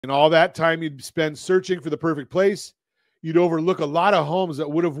In all that time you'd spend searching for the perfect place, you'd overlook a lot of homes that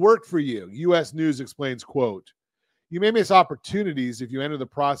would have worked for you. U.S. News explains, quote, "You may miss opportunities if you enter the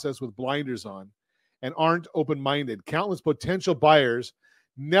process with blinders on and aren't open-minded. Countless potential buyers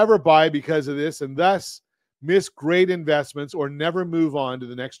never buy because of this and thus miss great investments or never move on to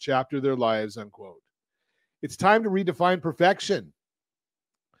the next chapter of their lives," unquote. It's time to redefine perfection,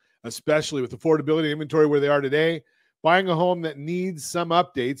 especially with affordability and inventory where they are today. Buying a home that needs some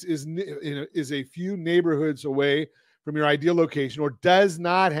updates is a few neighborhoods away from your ideal location or does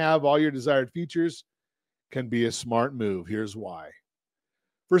not have all your desired features can be a smart move. Here's why.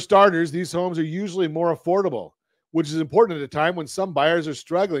 For starters, these homes are usually more affordable, which is important at a time when some buyers are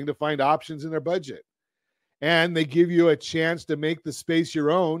struggling to find options in their budget. And they give you a chance to make the space your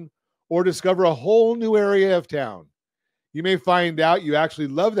own or discover a whole new area of town. You may find out you actually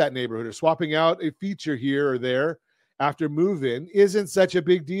love that neighborhood, or swapping out a feature here or there after move-in isn't such a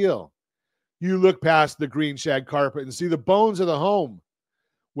big deal. You look past the green shag carpet and see the bones of the home.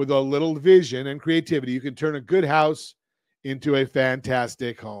 With a little vision and creativity, you can turn a good house into a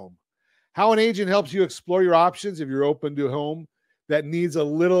fantastic home. How an agent helps you explore your options. If you're open to a home that needs a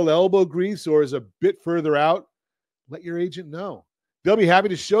little elbow grease or is a bit further out, let your agent know. They'll be happy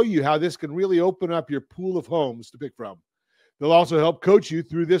to show you how this can really open up your pool of homes to pick from. They'll also help coach you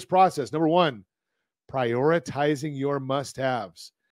through this process. Number one, prioritizing your must-haves.